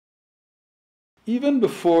Even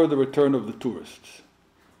before the return of the tourists,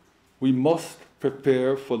 we must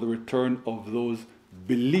prepare for the return of those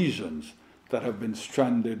Belizeans that have been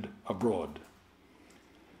stranded abroad.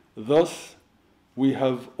 Thus, we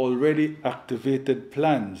have already activated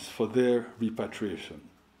plans for their repatriation.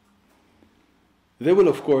 They will,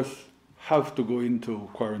 of course, have to go into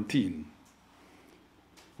quarantine.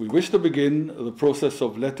 We wish to begin the process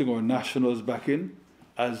of letting our nationals back in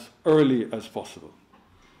as early as possible.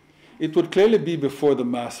 It would clearly be before the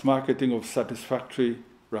mass marketing of satisfactory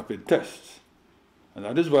rapid tests, and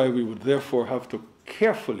that is why we would therefore have to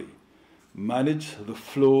carefully manage the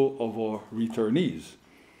flow of our returnees,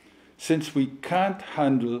 since we can't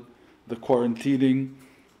handle the quarantining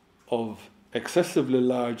of excessively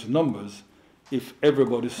large numbers if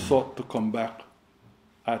everybody sought to come back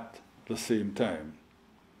at the same time.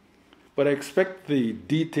 But I expect the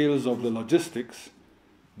details of the logistics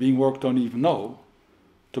being worked on even now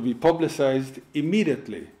to be publicized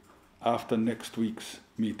immediately after next week's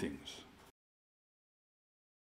meetings.